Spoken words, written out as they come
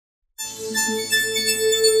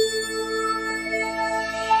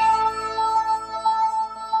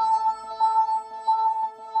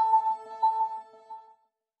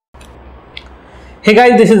Hey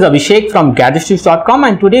guys, this is Abhishek from gadgetsnews.com,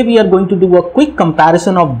 and today we are going to do a quick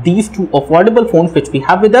comparison of these two affordable phones which we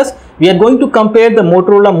have with us. We are going to compare the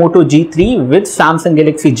Motorola Moto G3 with Samsung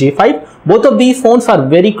Galaxy J5. Both of these phones are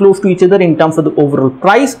very close to each other in terms of the overall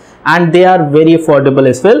price, and they are very affordable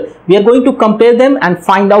as well. We are going to compare them and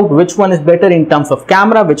find out which one is better in terms of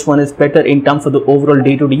camera, which one is better in terms of the overall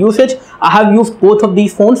day-to-day usage. I have used both of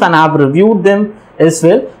these phones and I have reviewed them as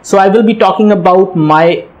well. So I will be talking about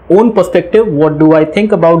my own perspective. What do I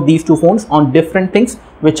think about these two phones on different things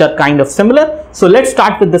which are kind of similar. So let's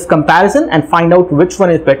start with this comparison and find out which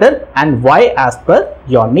one is better and why as per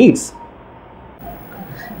your needs.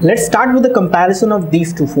 Let's start with the comparison of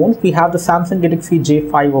these two phones. We have the Samsung Galaxy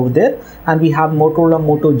J5 over there and we have Motorola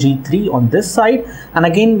Moto G3 on this side, and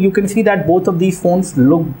again you can see that both of these phones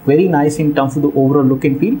look very nice in terms of the overall look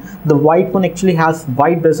and feel. The white one actually has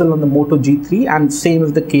white bezel on the Moto G3, and same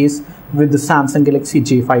is the case with the Samsung Galaxy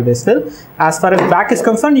J5 as well. As far as back is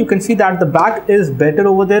concerned, you can see that the back is better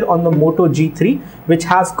over there on the Moto G3, which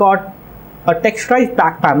has got a texturized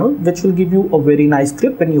back panel which will give you a very nice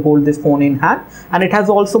grip when you hold this phone in hand, and it has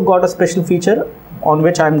also got a special feature on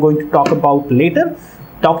which I am going to talk about later.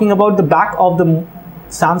 Talking about the back of the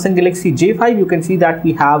Samsung Galaxy J5, you can see that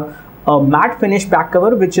we have a matte finish back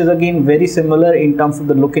cover, which is again very similar in terms of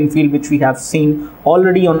the look and feel which we have seen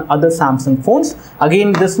already on other Samsung phones.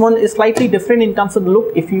 Again, this one is slightly different in terms of the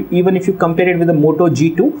look even if you compare it with the Moto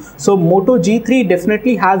G2. So Moto G3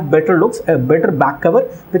 definitely has better looks, a better back cover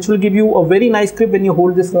which will give you a very nice grip when you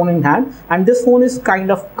hold this phone in hand, and this phone is kind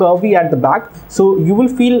of curvy at the back, so you will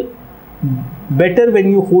feel better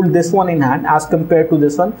when you hold this one in hand as compared to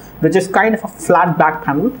this one, which is kind of a flat back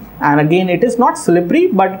panel. And again, it is not slippery,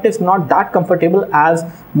 but it is not that comfortable as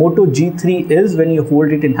Moto G3 is when you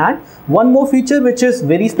hold it in hand. One more feature which is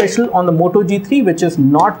very special on the Moto G3, which is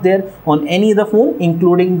not there on any other phone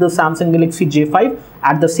including the Samsung Galaxy J5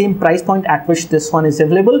 at the same price point at which this one is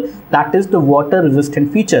available, that is the water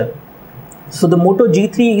resistant feature. So the Moto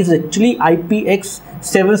G3 is actually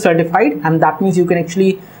IPX7 certified, and that means you can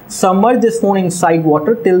actually submerge this phone inside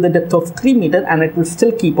water till the depth of 3 meters and it will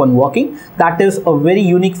still keep on working. That is a very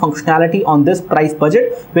unique functionality on this price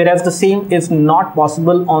budget, whereas the same is not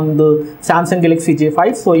possible on the Samsung Galaxy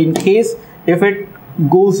J5. So in case if it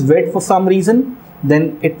goes wet for some reason,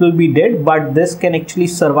 then it will be dead, but this can actually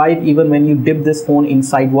survive even when you dip this phone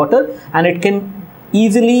inside water, and it can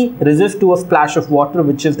easily resist to a splash of water,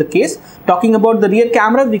 which is the case. Talking about the rear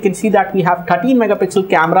cameras, we can see that we have 13 megapixel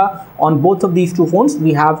camera on both of these two phones.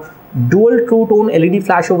 We have dual true tone LED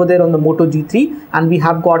flash over there on the Moto G3, and we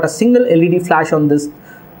have got a single LED flash on this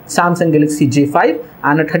Samsung Galaxy J5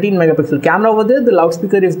 and a 13 megapixel camera over there. The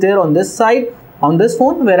loudspeaker is there on this side on this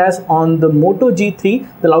phone, whereas on the Moto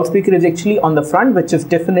G3 the loudspeaker is actually on the front, which is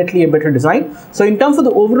definitely a better design. So in terms of the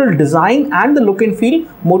overall design and the look and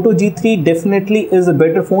feel, Moto G3 definitely is a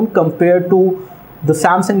better phone compared to the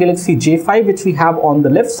Samsung Galaxy J5 which we have on the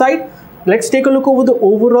left side. Let's take a look over the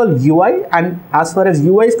overall UI, and as far as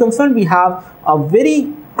UI is concerned, we have a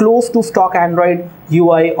very close to stock Android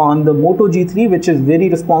UI on the Moto G3, which is very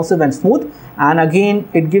responsive and smooth, and again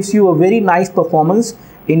it gives you a very nice performance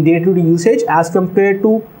in day-to-day usage as compared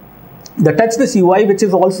to the touchless UI, which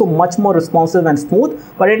is also much more responsive and smooth,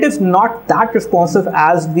 but it is not that responsive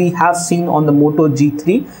as we have seen on the Moto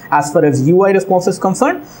G3 as far as UI response is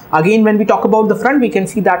concerned. Again, when we talk about the front, we can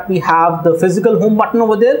see that we have the physical home button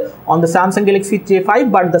over there on the Samsung Galaxy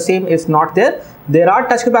J5, but the same is not there. There are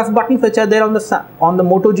touch capacitive buttons which are there on the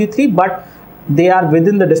Moto G3, but they are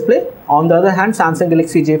within the display. On the other hand, Samsung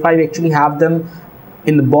Galaxy J5 actually have them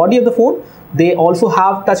in the body of the phone. They also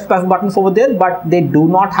have touch capacitive buttons over there, but they do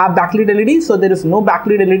not have backlit LED, so there is no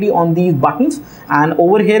backlit LED on these buttons. And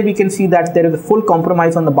over here we can see that there is a full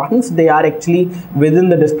compromise on the buttons. They are actually within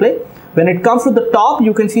the display. When it comes to the top,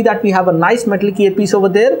 you can see that we have a nice metallic earpiece over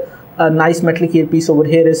there, a nice metallic earpiece over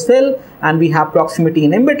here as well, and we have proximity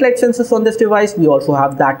and ambient light sensors on this device. We also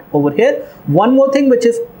have that over here. One more thing which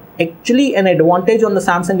is actually an advantage on the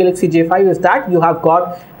Samsung Galaxy J5 is that you have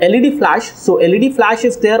got LED flash. So LED flash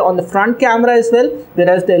is there on the front camera as well,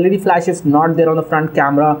 whereas the LED flash is not there on the front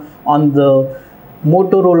camera on the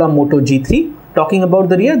Motorola Moto G3. Talking about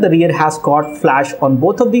the rear has got flash on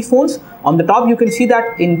both of these phones. On the top, you can see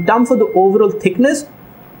that in terms of the overall thickness,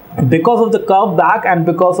 because of the curved back and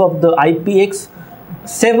because of the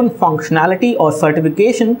IPX7 functionality or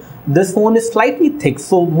certification, this phone is slightly thick.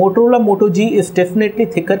 So Motorola Moto G is definitely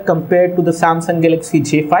thicker compared to the Samsung Galaxy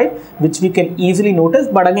J5, which we can easily notice.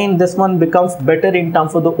 But again, this one becomes better in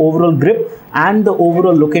terms of the overall grip, and the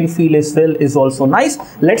overall look and feel as well is also nice.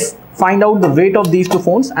 Let's find out the weight of these two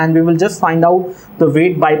phones, and we will just find out the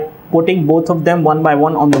weight by putting both of them one by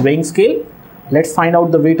one on the weighing scale. Let's find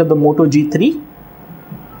out the weight of the Moto G3,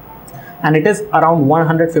 and it is around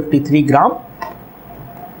 153 gram.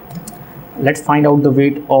 Let's find out the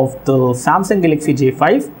weight of the Samsung Galaxy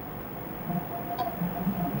J5,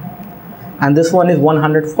 and this one is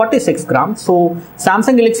 146 grams. So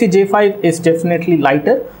Samsung Galaxy J5 is definitely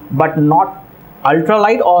lighter, but not ultra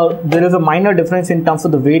light, or there is a minor difference in terms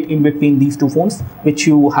of the weight in between these two phones, which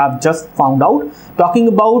you have just found out. Talking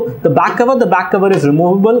about the back cover is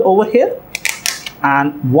removable over here.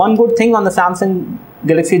 And one good thing on the Samsung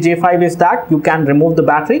Galaxy J5 is that you can remove the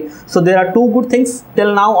battery. So there are two good things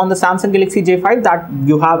till now on the Samsung Galaxy J5, that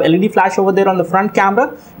you have LED flash over there on the front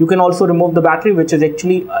camera. You can also remove the battery, which is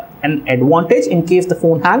actually an advantage in case the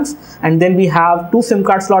phone hangs. And then we have two SIM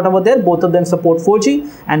card slot over there. Both of them support 4G,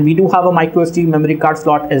 and we do have a micro SD memory card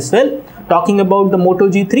slot as well. Talking about the Moto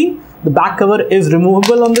G3, the back cover is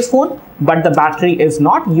removable on this phone, but the battery is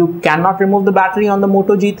not. You cannot remove the battery on the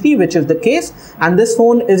Moto G3, which is the case. And this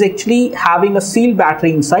phone is actually having a sealed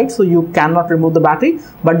battery inside, so you cannot remove the battery.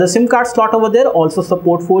 But the SIM card slot over there also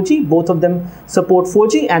support 4G. Both of them support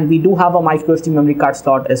 4G, and we do have a micro SD memory card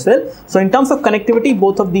slot as well. So in terms of connectivity,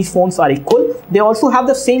 both of these phones are equal. They also have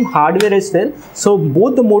the same hardware as well. So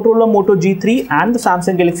both the Motorola Moto G3 and the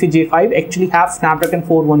Samsung Galaxy J5 actually have Snapdragon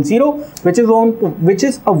 410, which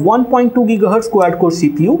is a 1.2 GHz quad-core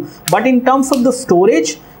CPU. But in terms of the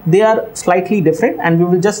storage, they are slightly different, and we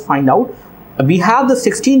will just find out. We have the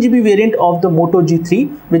 16 GB variant of the Moto G3,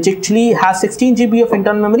 which actually has 16 GB of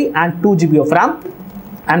internal memory and 2 GB of RAM.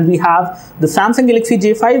 And we have the Samsung Galaxy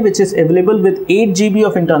J5, which is available with 8 GB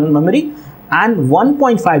of internal memory and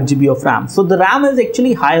 1.5 GB of RAM. So the RAM is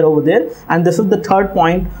actually higher over there, and this is the third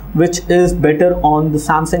point which is better on the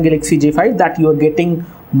Samsung Galaxy J5, that you are getting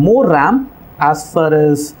more RAM as far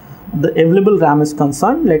as the available RAM is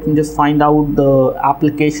concerned. Let me just find out the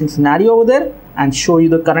application scenario over there and show you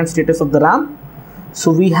the current status of the RAM.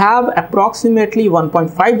 So we have approximately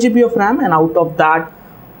 1.5 GB of RAM, and out of that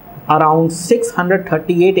around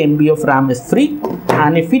 638 MB of RAM is free.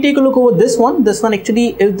 And if we take a look over this one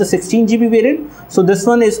actually is the 16 GB variant. So this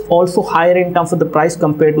one is also higher in terms of the price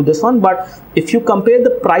compared to this one. But if you compare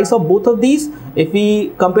the price of both of these, if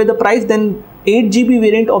we compare the price, then 8 GB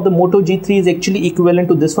variant of the Moto G3 is actually equivalent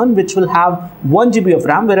to this one, which will have 1 GB of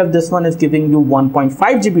RAM, whereas this one is giving you 1.5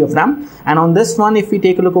 GB of RAM. And on this one, if we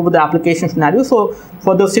take a look over the application scenario, so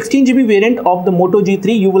for the 16 GB variant of the Moto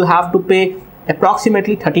G3, you will have to pay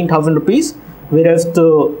approximately 13,000 rupees, whereas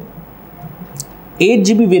the 8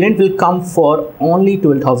 GB variant will come for only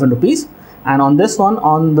 12,000 rupees. And on this one,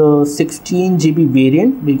 on the 16 GB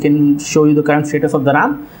variant, we can show you the current status of the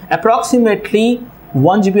RAM. Approximately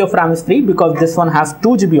 1 GB of RAM is free, because this one has 2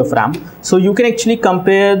 GB of RAM. So you can actually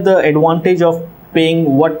compare the advantage of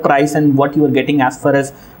paying what price and what you are getting as far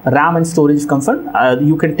as RAM and storage is concerned.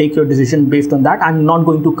 You can take your decision based on that. I'm not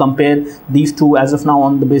going to compare these two as of now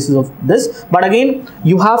on the basis of this. But again,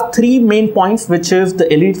 you have three main points, which is the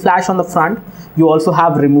LED flash on the front. You also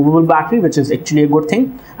have removable battery, which is actually a good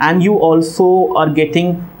thing. And you also are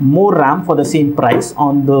getting more RAM for the same price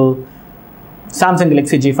on the Samsung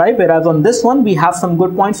Galaxy J5, whereas on this one we have some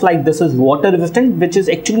good points, like this is water resistant, which is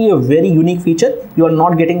actually a very unique feature. You are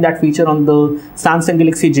not getting that feature on the Samsung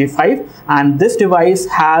Galaxy J5, and this device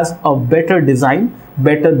has a better design,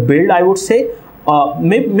 better build, I would say.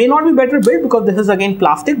 May not be better build because this is again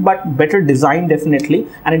plastic, but better design definitely,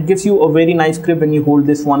 and it gives you a very nice grip when you hold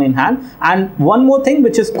this one in hand. And one more thing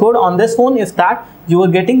which is good on this phone is that you are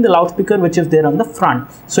getting the loudspeaker which is there on the front.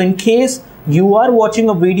 So in case you are watching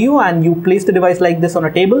a video and you place the device like this on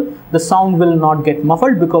a table, the sound will not get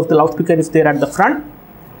muffled because the loudspeaker is there at the front.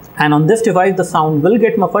 And on this device the sound will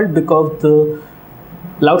get muffled because the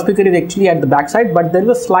loudspeaker is actually at the back side, but there is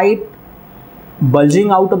a slight bulging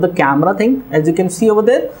out of the camera thing, as you can see over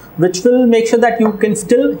there, which will make sure that you can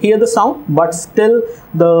still hear the sound, but still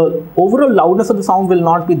the overall loudness of the sound will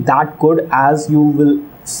not be that good as you will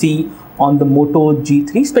see on the Moto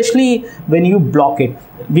G3, especially when you block it.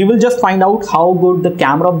 We will just find out how good the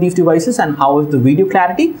camera of these devices and how is the video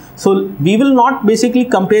clarity. So we will not basically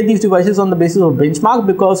compare these devices on the basis of benchmark,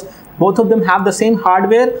 because both of them have the same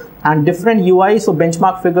hardware and different UI, so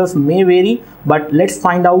benchmark figures may vary. But let's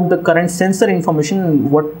find out the current sensor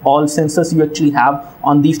information, what all sensors you actually have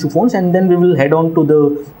on these two phones, and then we will head on to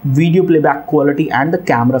the video playback quality and the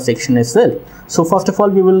camera section as well. So first of all,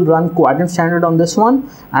 we will run quadrant standard on this one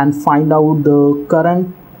and find out the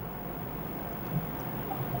current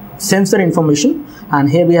sensor information, and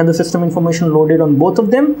here we have the system information loaded on both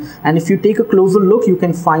of them. And if you take a closer look, you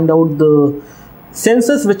can find out the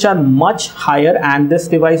sensors which are much higher, and this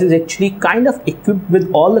device is actually kind of equipped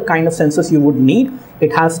with all the kind of sensors you would need.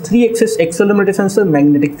 It has 3-axis accelerometer sensor,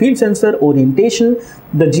 magnetic field sensor, orientation.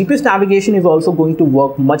 The GPS navigation is also going to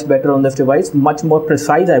work much better on this device, much more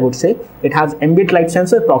precise, I would say. It has ambient light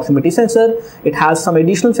sensor, proximity sensor. It has some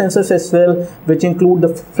additional sensors as well, which include the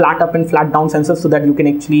flat up and flat down sensors, so that you can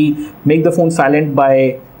actually make the phone silent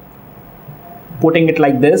by putting it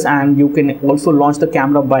like this, and you can also launch the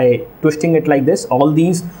camera by twisting it like this. All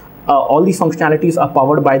these functionalities are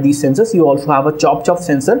powered by these sensors. You also have a chop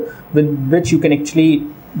sensor with which you can actually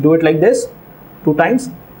do it like this 2 times,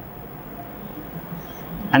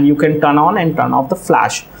 and you can turn on and turn off the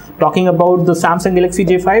flash. Talking about the Samsung Galaxy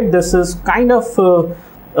J5, this is kind of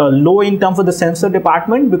low in terms of the sensor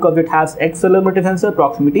department, because it has accelerometer sensor,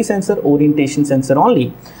 proximity sensor, orientation sensor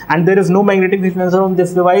only, and there is no magnetic field sensor on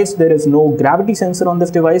this device. There is no gravity sensor on this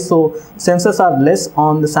device, so sensors are less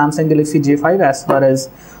on the Samsung Galaxy J5 as far as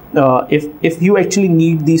if you actually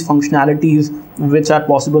need these functionalities which are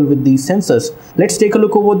possible with these sensors. Let's take a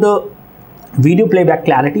look over the video playback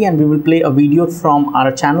clarity, and we will play a video from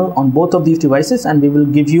our channel on both of these devices, and we will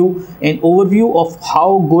give you an overview of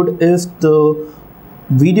how good is the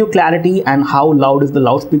video clarity and how loud is the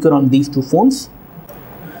loudspeaker on these 2 phones.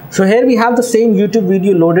 So here we have the same YouTube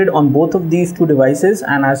video loaded on both of these 2 devices,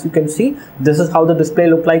 and as you can see, this is how the display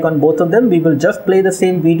look like on both of them. We will just play the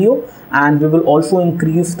same video, and we will also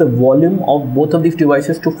increase the volume of both of these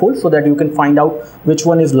devices to full, so that you can find out which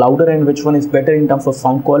one is louder and which one is better in terms of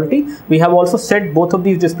sound quality. We have also set both of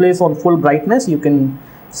these displays on full brightness. You can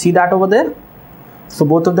see that over there. So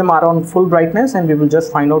both of them are on full brightness, and we will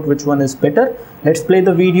just find out which one is better. Let's play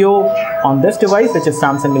the video on this device, which is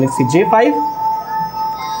Samsung Galaxy J5.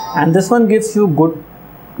 And this one gives you good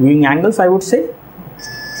viewing angles, I would say.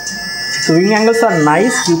 So viewing angles are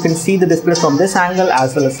nice. You can see the display from this angle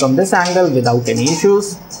as well as from this angle without any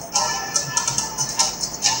issues.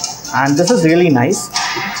 And this is really nice.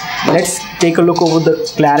 Let's take a look over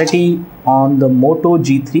the clarity on the Moto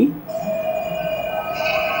G3.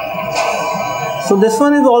 So this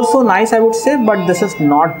one is also nice, I would say, but this is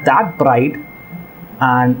not that bright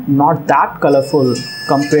and not that colorful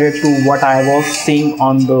compared to what I was seeing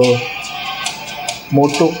on the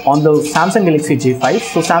Samsung Galaxy J5.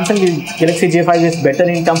 So Samsung Galaxy J5 is better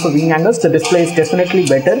in terms of viewing angles. The display is definitely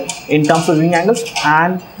better in terms of viewing angles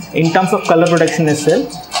and in terms of color protection as well.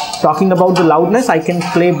 Talking about the loudness, I can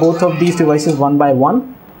play both of these devices one by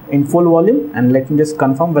one in full volume, and let me just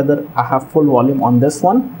confirm whether I have full volume on this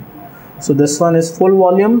one. So this one is full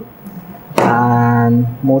volume, and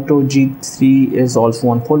Moto G3 is also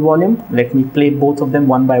on full volume. Let me play both of them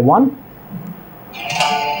one by one.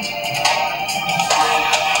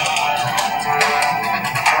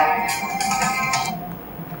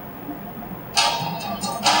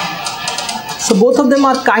 So both of them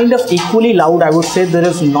are kind of equally loud, I would say. There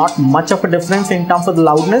is not much of a difference in terms of the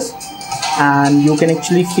loudness, and you can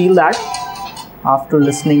actually feel that after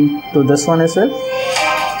listening to this one as well.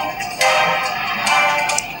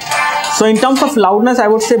 So in terms of loudness, I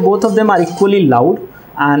would say both of them are equally loud,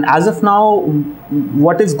 and as of now,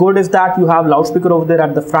 what is good is that you have loudspeaker over there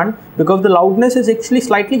at the front, because the loudness is actually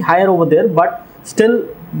slightly higher over there, but still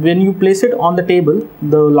when you place it on the table,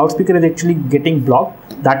 the loudspeaker is actually getting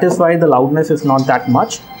blocked. That is why the loudness is not that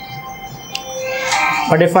much.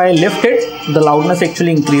 But if I lift it, the loudness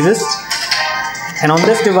actually increases. And on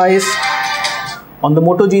this device, on the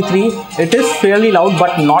Moto G3, it is fairly loud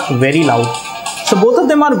but not very loud. So both of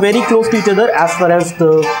them are very close to each other as far as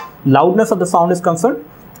the loudness of the sound is concerned.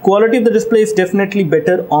 Quality of the display is definitely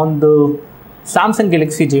better on the Samsung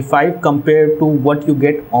Galaxy J5 compared to what you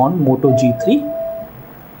get on Moto G3.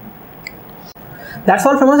 That's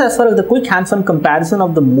all from us as far as the quick hands-on comparison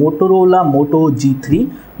of the Motorola Moto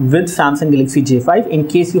G3 with Samsung Galaxy J5. In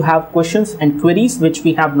case you have questions and queries which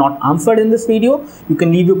we have not answered in this video, you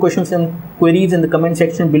can leave your questions and queries in the comment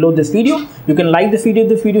section below this video. You can like this video if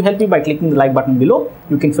this video helped you by clicking the like button below.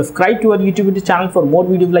 You can subscribe to our YouTube channel for more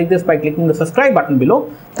videos like this by clicking the subscribe button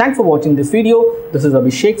below. Thanks for watching this video. This is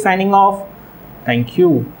Abhishek signing off. Thank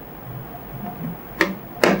you.